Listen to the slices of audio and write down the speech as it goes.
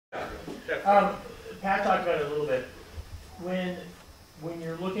Pat talked about it a little bit. When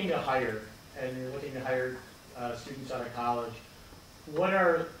you're looking to hire, and you're looking to hire students out of college, what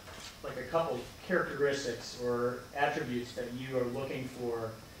are like a couple characteristics or attributes that you are looking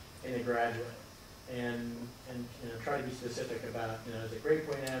for in a graduate? And try to be specific about, is it grade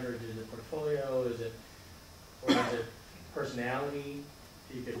point average, is it portfolio, or is it personality?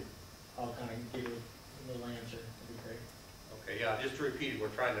 If you could all kind of give a little answer, that'd be great. Okay, yeah, just to repeat, we're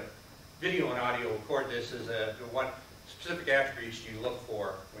trying to video and audio record this as what specific attributes do you look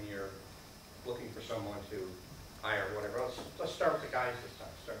for when you're looking for someone to hire or whatever else. Let's start with the guys this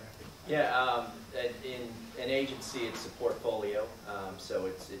time. Yeah, in an agency, it's a portfolio, so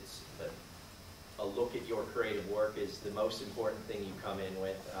it's a look at your creative work is the most important thing you come in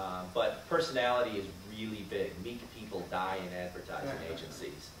with. But personality is really big. Meet people die in advertising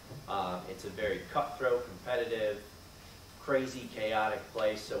agencies. It's a very cutthroat, competitive, crazy, chaotic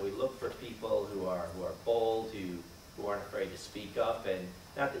place. So we look for people who are bold, who aren't afraid to speak up, and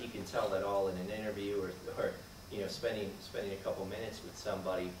not that you can tell that all in an interview or spending a couple minutes with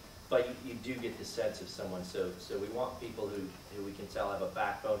somebody. But you do get the sense of someone. So we want people who we can tell have a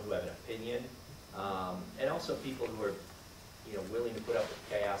backbone, who have an opinion, and also people who are willing to put up with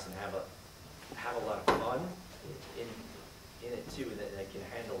chaos and have a lot of fun in it too, and that can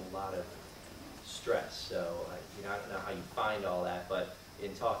handle a lot of stress. So I don't know how you find all that, but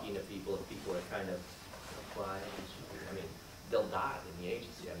in talking to people, if people are kind of applying, they'll die in the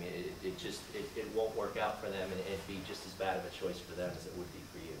agency. It won't work out for them, and it'd be just as bad of a choice for them as it would be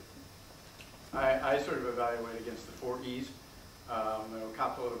for you. I sort of evaluate against the 4 E's. I'll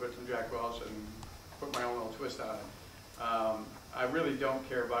copy a little bit from Jack Welch and put my own little twist on it. I really don't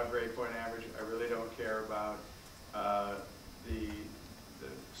care about grade point average. I really don't care about the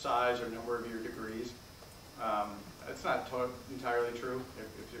size or number of your degrees. It's not entirely true.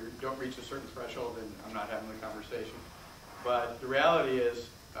 If you don't reach a certain threshold, then I'm not having the conversation. But the reality is,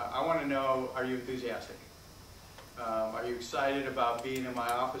 I want to know, are you enthusiastic? Are you excited about being in my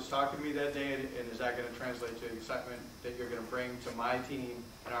office talking to me that day, and is that going to translate to excitement that you're going to bring to my team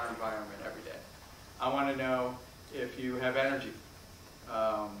and our environment every day? I want to know if you have energy.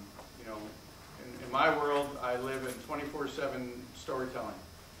 In my world, I live in 24/7 storytelling.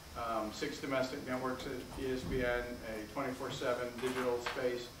 6 domestic networks at ESPN, a 24/7 digital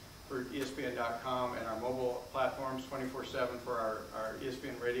space for ESPN.com, and our mobile platforms 24/7 for our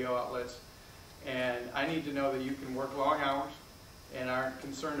ESPN radio outlets. And I need to know that you can work long hours and aren't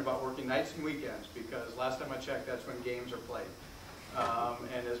concerned about working nights and weekends, because last time I checked, that's when games are played.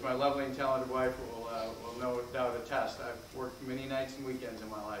 And as my lovely and talented wife will no doubt attest, I've worked many nights and weekends in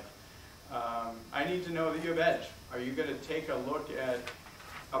my life. I need to know that you have edge. Are you going to take a look at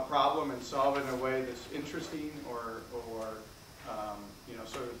a problem and solve it in a way that's interesting, or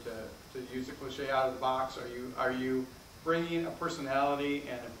sort of to use the cliche, out of the box? Are you bringing a personality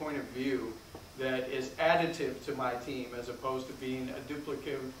and a point of view that is additive to my team, as opposed to being a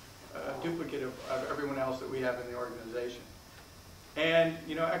duplicative of everyone else that we have in the organization? And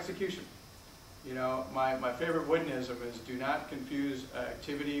execution. My favorite Woodenism is, do not confuse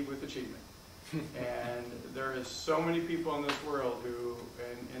activity with achievement. And there is so many people in this world who,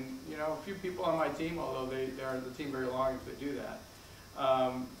 and a few people on my team, although they aren't the team very long if they do that,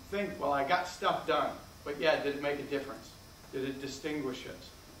 think, well, I got stuff done, but yeah, did it make a difference? Did it distinguish us?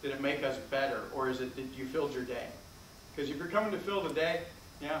 Did it make us better? Or is it, did you fill your day? Because if you're coming to fill the day,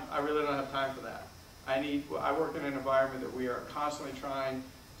 I really don't have time for that. I work in an environment that we are constantly trying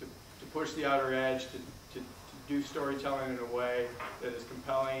to push the outer edge, to do storytelling in a way that is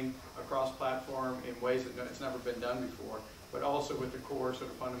compelling across platform in ways that it's never been done before, but also with the core sort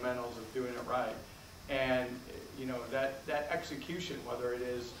of fundamentals of doing it right. And that execution, whether it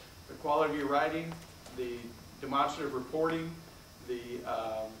is the quality of your writing, the demonstrative reporting,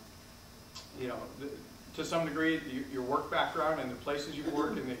 to some degree, your work background and the places you've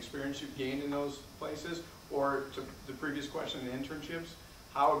worked and the experience you've gained in those places, or to the previous question, the internships,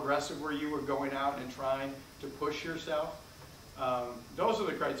 how aggressive were you with going out and trying to push yourself? Those are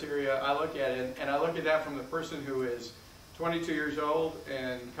the criteria I look at, and I look at that from the person who is 22 years old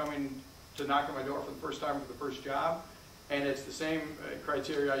and coming to knock on my door for the first time for the first job, and it's the same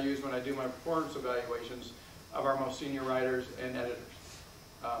criteria I use when I do my performance evaluations of our most senior writers and editors.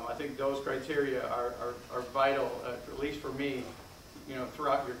 I think those criteria are vital, at least for me,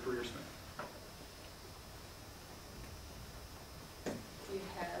 throughout your career span. Do you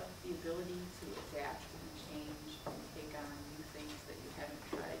have the ability to adapt and change and take on new things that you haven't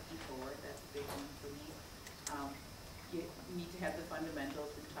tried before? That's a big one for me. You need to have the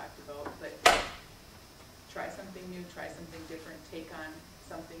fundamentals we've talked about, but try something new, try something different, take on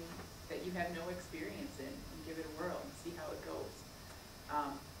something that that you have no experience in and give it a whirl and see how it goes.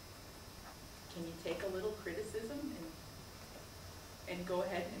 Can you take a little criticism and go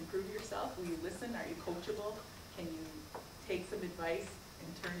ahead and improve yourself? Will you listen? Are you coachable? Can you take some advice and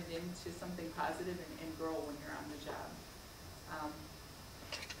turn it into something positive and grow when you're on the job?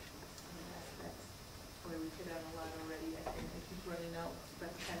 Boy, we've hit on a lot already. I think I keep running out. It's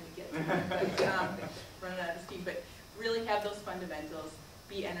about time to get to it. Running out of steam. But really have those fundamentals.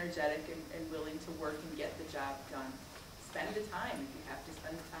 Be energetic and willing to work and get the job done. Spend the time. If you have to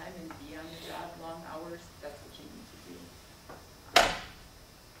spend the time and be on the job long hours, that's what you need to do.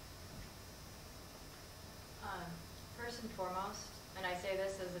 First and foremost, and I say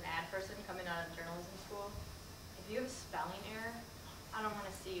this as an ad person coming out of journalism school, if you have a spelling error, I don't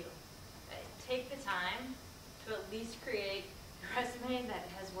want to see you. Take the time to at least create a resume that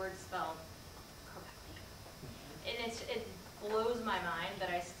has words spelled correctly. And it blows my mind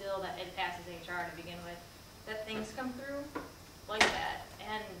that that it passes HR to begin with, that things come through like that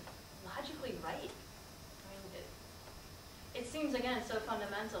and logically right. I mean, it seems, again, so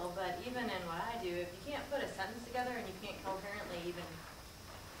fundamental, but even in what I do, if you can't put a sentence together and you can't coherently even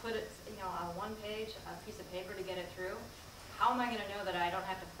put it, on one page, a piece of paper to get it through, how am I going to know that I don't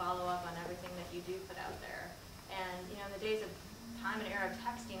have to follow up on everything that you do put out there? And, in the days of time and era of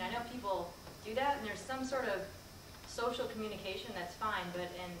texting, I know people do that, and there's some sort of social communication that's fine, but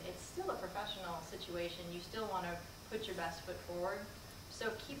it's still a professional situation. You still want to put your best foot forward.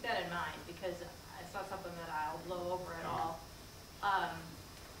 So keep that in mind, because it's not something that I'll blow over at all.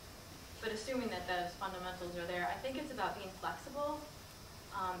 But assuming that those fundamentals are there, I think it's about being flexible.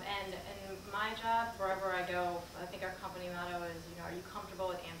 And in my job, wherever I go, I think our company motto is, are you comfortable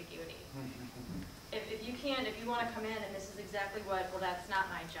with ambiguity? If you want to come in and this is exactly well, that's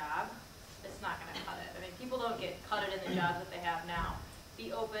not my job, it's not going to cut it. I mean, people don't get cut it in the jobs that they have now.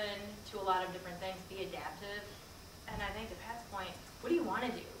 Be open to a lot of different things, be adaptive. And I think to Pat's point, what do you want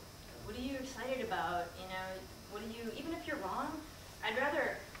to do? What are you excited about? Even if you're wrong, I'd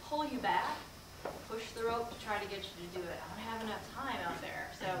rather pull you back, push the rope to try to get you to do it. I don't have enough time out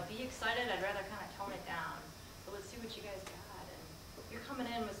there. So be excited. I'd rather kind of tone it down. But let's see what you guys got. And you're coming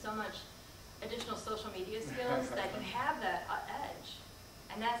in with so much additional social media skills that you have that edge.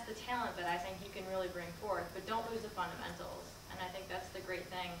 And that's the talent that I think you can really bring forth. But don't lose the fundamentals. And I think that's the great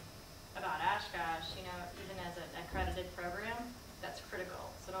thing about Oshkosh. Even as an accredited program, that's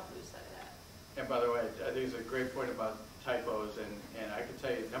critical. So don't lose sight of that. And by the way, I think it's a great point about typos, and I can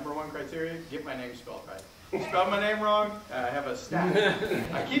tell you, number one criteria, get my name spelled right. Spell my name wrong, I have a stack.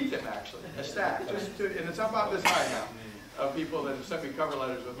 I keep them, actually, a stack. And it's about this high now, of people that have sent me cover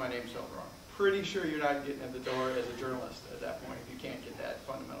letters with my name spelled wrong. Pretty sure you're not getting in the door as a journalist at that point if you can't get that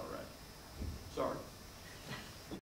fundamental right. Sorry.